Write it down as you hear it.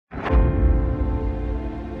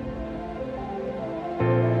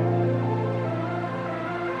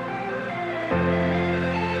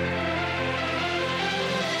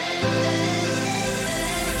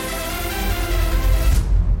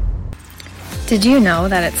Did you know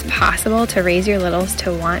that it's possible to raise your littles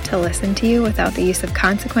to want to listen to you without the use of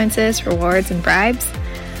consequences, rewards, and bribes?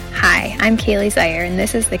 Hi, I'm Kaylee Zier, and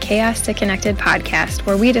this is the Chaos to Connected podcast,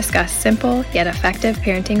 where we discuss simple yet effective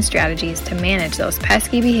parenting strategies to manage those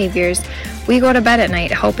pesky behaviors we go to bed at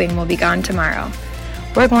night hoping will be gone tomorrow.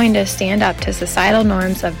 We're going to stand up to societal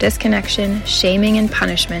norms of disconnection, shaming, and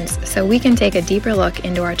punishments so we can take a deeper look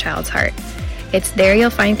into our child's heart. It's there you'll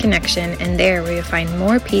find connection, and there where you'll find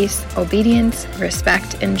more peace, obedience,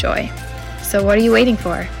 respect, and joy. So what are you waiting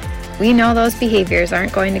for? We know those behaviors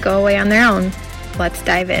aren't going to go away on their own. Let's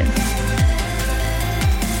dive in.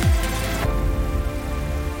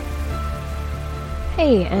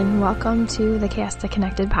 Hey, and welcome to the Chaos to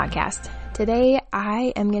Connected podcast. Today,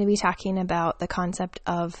 I am going to be talking about the concept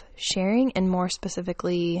of sharing, and more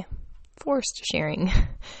specifically, forced sharing.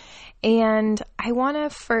 And I want to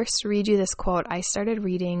first read you this quote. I'm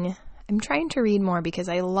trying to read more because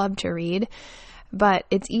I love to read, but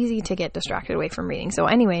it's easy to get distracted away from reading. So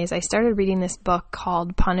anyways, I started reading this book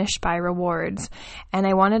called Punished by Rewards, and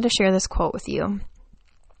I wanted to share this quote with you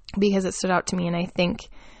because it stood out to me, and I think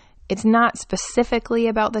it's not specifically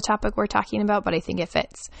about the topic we're talking about, but I think it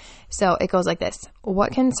fits. So it goes like this.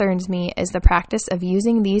 What concerns me is the practice of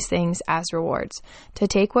using these things as rewards, to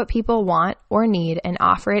take what people want or need and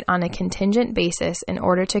offer it on a contingent basis in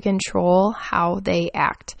order to control how they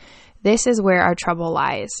act. This is where our trouble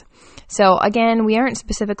lies. So again, we aren't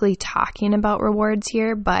specifically talking about rewards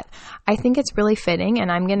here, but I think it's really fitting,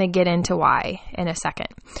 and I'm going to get into why in a second.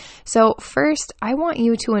 So first, I want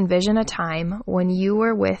you to envision a time when you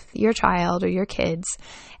were with your child or your kids,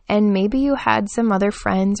 and maybe you had some other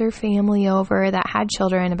friends or family over that had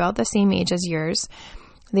children about the same age as yours.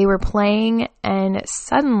 They were playing, and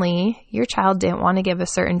suddenly your child didn't want to give a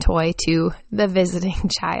certain toy to the visiting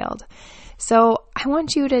child. So I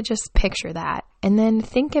want you to just picture that and then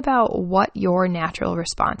think about what your natural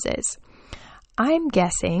response is. I'm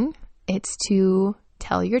guessing it's to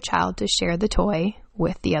tell your child to share the toy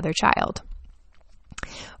with the other child.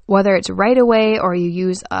 Whether it's right away or you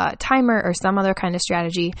use a timer or some other kind of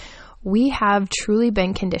strategy, we have truly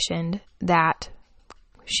been conditioned that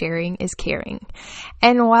sharing is caring.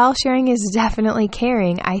 And while sharing is definitely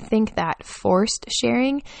caring, I think that forced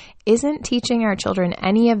sharing isn't teaching our children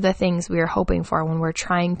any of the things we are hoping for when we're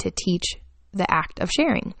trying to teach the act of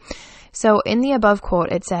sharing. So in the above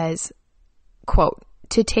quote, it says, quote,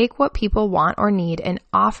 to take what people want or need and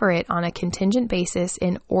offer it on a contingent basis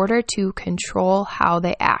in order to control how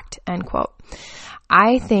they act, end quote.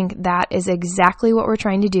 I think that is exactly what we're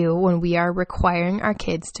trying to do when we are requiring our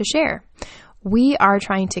kids to share. We are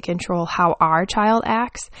trying to control how our child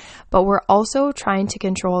acts, but we're also trying to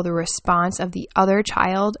control the response of the other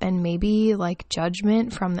child and maybe like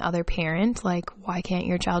judgment from the other parent, like, why can't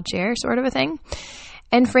your child share, sort of a thing.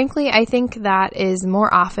 And frankly, I think that is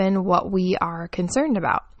more often what we are concerned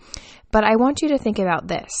about. But I want you to think about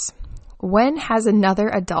this. When has another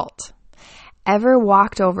adult ever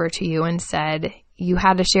walked over to you and said you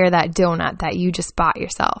had to share that donut that you just bought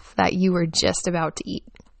yourself, that you were just about to eat?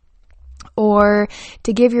 Or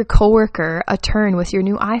to give your coworker a turn with your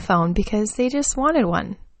new iPhone because they just wanted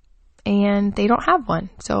one and they don't have one,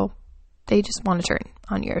 so they just want a turn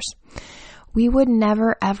on yours. We would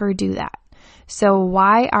never ever do that. So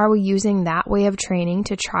why are we using that way of training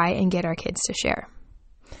to try and get our kids to share?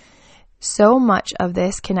 So much of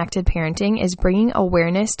this connected parenting is bringing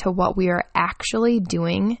awareness to what we are actually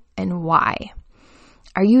doing and why.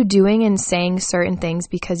 Are you doing and saying certain things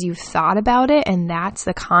because you've thought about it and that's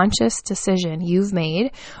the conscious decision you've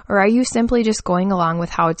made? Or are you simply just going along with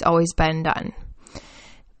how it's always been done?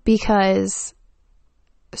 Because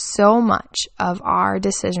so much of our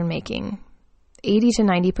decision making, 80 to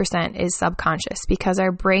 90%, is subconscious because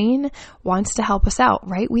our brain wants to help us out,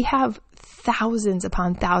 right? We have thousands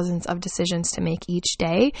upon thousands of decisions to make each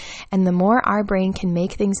day. And the more our brain can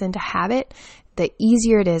make things into habit, the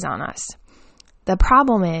easier it is on us. The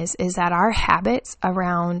problem is that our habits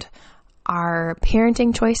around our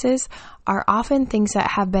parenting choices are often things that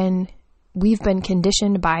we've been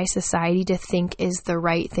conditioned by society to think is the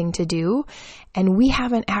right thing to do. And we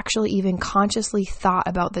haven't actually even consciously thought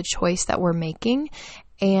about the choice that we're making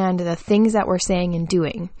and the things that we're saying and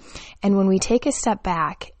doing. And when we take a step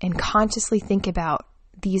back and consciously think about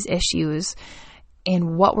these issues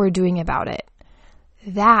and what we're doing about it,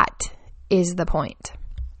 that is the point.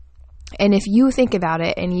 And if you think about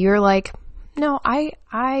it and you're like, no,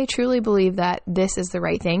 I truly believe that this is the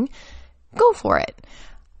right thing, go for it.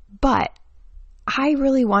 But I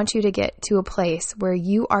really want you to get to a place where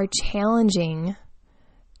you are challenging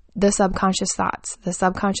the subconscious thoughts, the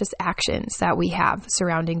subconscious actions that we have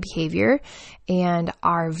surrounding behavior and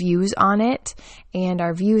our views on it and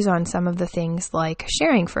our views on some of the things like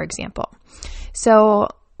sharing, for example. So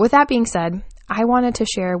with that being said, I wanted to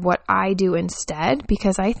share what I do instead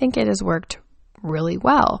because I think it has worked really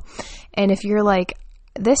well. And if you're like,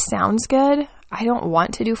 this sounds good, I don't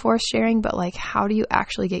want to do forced sharing, but like, how do you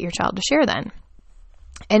actually get your child to share then?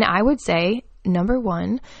 And I would say, number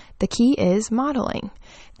one, the key is modeling.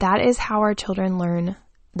 That is how our children learn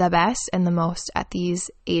the best and the most at these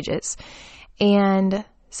ages. And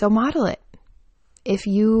so model it. If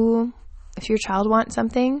your child wants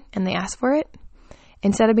something and they ask for it,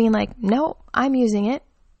 instead of being like, no, I'm using it,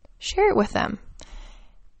 share it with them.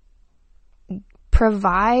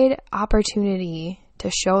 Provide opportunity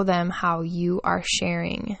to show them how you are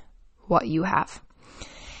sharing what you have.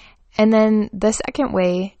 And then the second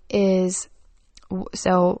way is,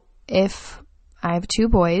 so if I have two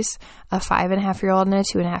boys, a 5.5-year-old and a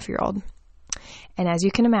 2.5-year-old. And as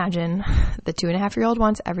you can imagine, the 2.5-year-old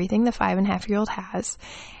wants everything the 5.5-year-old has,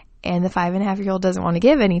 and the 5.5-year-old doesn't want to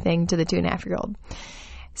give anything to the 2.5-year-old.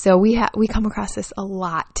 So we come across this a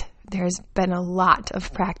lot. There's been a lot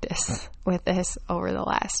of practice with this over the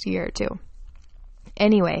last year or two.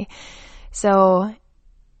 Anyway, so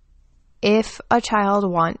if a child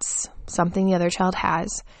wants something the other child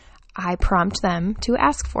has, I prompt them to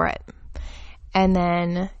ask for it. And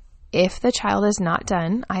then if the child is not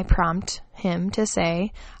done, I prompt him to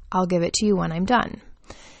say, I'll give it to you when I'm done.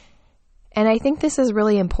 And I think this is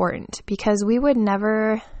really important because we would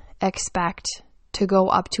never expect to go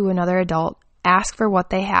up to another adult, ask for what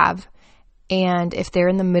they have, and if they're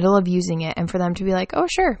in the middle of using it, and for them to be like, oh,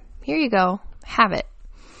 sure, here you go, have it.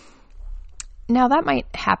 Now, that might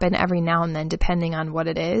happen every now and then, depending on what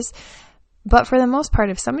it is. But for the most part,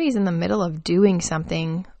 if somebody's in the middle of doing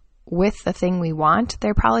something with the thing we want,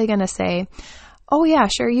 they're probably going to say, oh, yeah,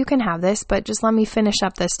 sure, you can have this, but just let me finish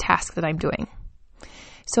up this task that I'm doing.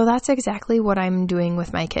 So that's exactly what I'm doing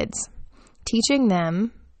with my kids. Teaching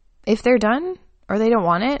them, if they're done, or they don't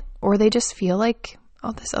want it, or they just feel like,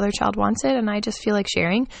 oh, this other child wants it, and I just feel like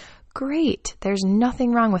sharing, great. There's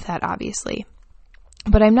nothing wrong with that, obviously.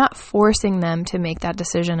 But I'm not forcing them to make that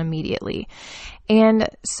decision immediately. And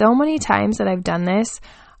so many times that I've done this,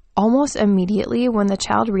 almost immediately when the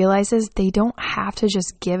child realizes they don't have to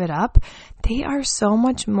just give it up, they are so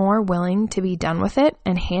much more willing to be done with it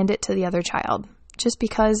and hand it to the other child, just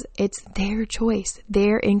because it's their choice.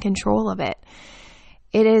 They're in control of it.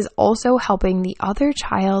 It is also helping the other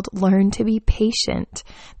child learn to be patient,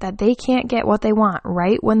 that they can't get what they want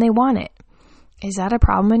right when they want it. Is that a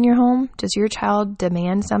problem in your home? Does your child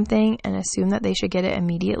demand something and assume that they should get it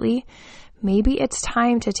immediately? Maybe it's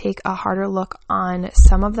time to take a harder look on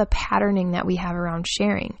some of the patterning that we have around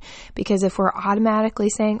sharing. Because if we're automatically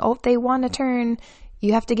saying, oh, they want a turn,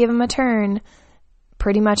 you have to give them a turn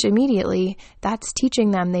pretty much immediately, that's teaching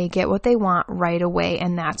them they get what they want right away,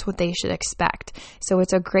 and that's what they should expect. So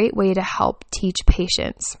it's a great way to help teach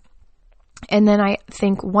patience. And then I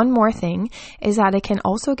think one more thing is that it can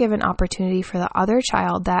also give an opportunity for the other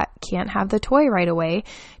child that can't have the toy right away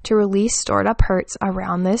to release stored up hurts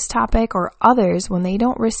around this topic or others when they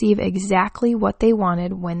don't receive exactly what they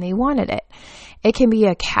wanted when they wanted it. It can be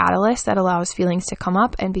a catalyst that allows feelings to come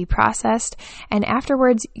up and be processed, and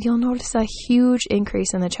afterwards you'll notice a huge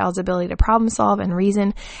increase in the child's ability to problem solve and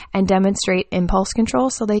reason and demonstrate impulse control,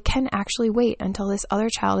 so they can actually wait until this other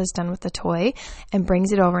child is done with the toy and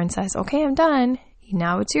brings it over and says, okay, I'm done.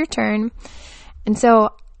 Now it's your turn. And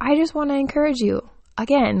so I just want to encourage you,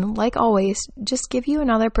 again, like always, just give you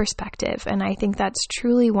another perspective. And I think that's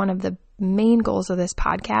truly one of the main goals of this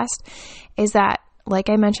podcast, is that,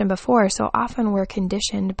 like I mentioned before, so often we're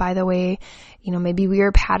conditioned by the way, maybe we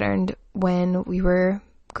were patterned when we were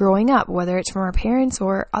growing up, whether it's from our parents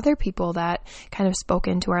or other people that kind of spoke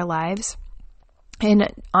into our lives.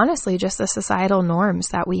 And honestly, just the societal norms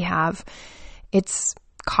that we have, it's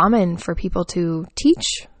common for people to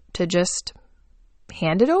teach to just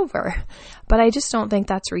hand it over. But I just don't think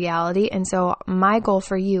that's reality. And so my goal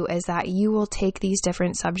for you is that you will take these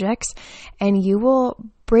different subjects and you will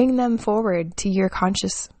bring them forward to your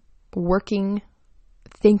conscious working,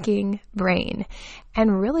 thinking brain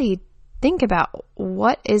and really think about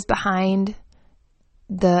what is behind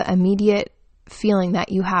the immediate feeling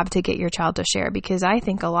that you have to get your child to share. Because I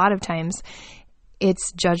think a lot of times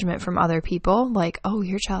it's judgment from other people, like, oh,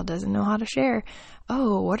 your child doesn't know how to share.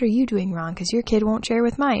 Oh, what are you doing wrong? Because your kid won't share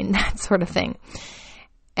with mine, that sort of thing.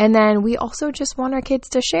 And then we also just want our kids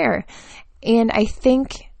to share. And I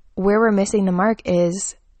think where we're missing the mark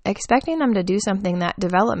is expecting them to do something that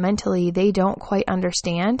developmentally they don't quite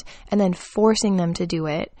understand and then forcing them to do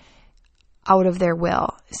it out of their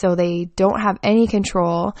will. So they don't have any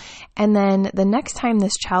control. And then the next time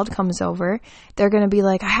this child comes over, they're going to be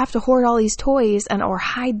like, I have to hoard all these toys or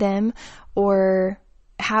hide them or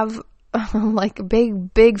have like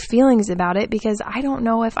big feelings about it because I don't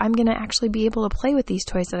know if I'm going to actually be able to play with these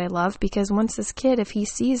toys that I love, because once this kid, if he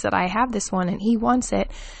sees that I have this one and he wants it,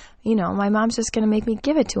 my mom's just going to make me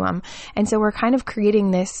give it to him. And so we're kind of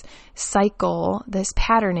creating this cycle, this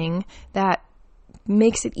patterning that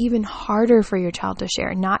makes it even harder for your child to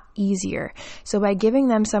share, not easier. So by giving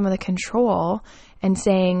them some of the control and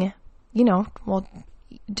saying, well,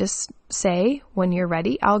 just say when you're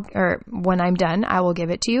ready, or when I'm done, I will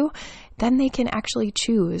give it to you, then they can actually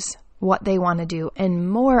choose what they want to do. And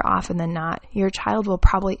more often than not, your child will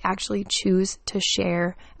probably actually choose to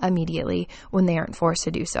share immediately when they aren't forced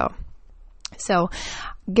to do so. So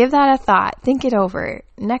give that a thought. Think it over.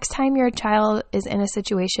 Next time your child is in a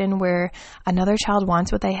situation where another child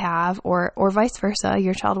wants what they have, or vice versa,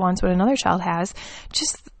 your child wants what another child has,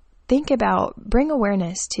 just bring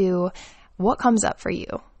awareness to what comes up for you.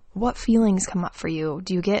 What feelings come up for you?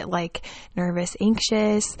 Do you get like nervous,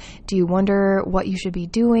 anxious? Do you wonder what you should be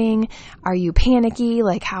doing? Are you panicky?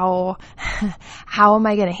 Like how am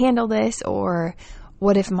I going to handle this? Or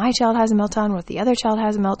what if my child has a meltdown? What if the other child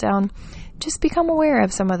has a meltdown? Just become aware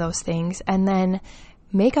of some of those things and then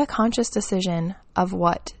make a conscious decision of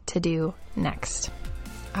what to do next.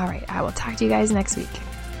 All right, I will talk to you guys next week.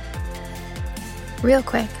 Real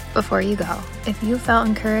quick, before you go, if you felt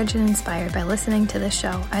encouraged and inspired by listening to this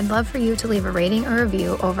show, I'd love for you to leave a rating or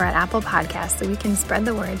review over at Apple Podcasts so we can spread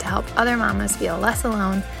the word to help other mamas feel less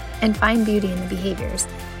alone and find beauty in the behaviors.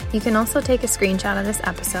 You can also take a screenshot of this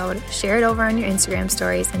episode, share it over on your Instagram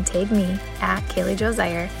stories, and tag me at Kaylee Jo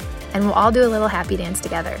Zier, and we'll all do a little happy dance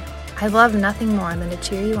together. I love nothing more than to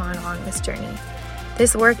cheer you on along this journey.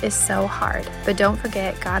 This work is so hard, but don't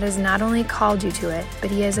forget, God has not only called you to it,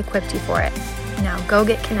 but He has equipped you for it. Now go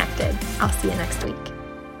get connected. I'll see you next week.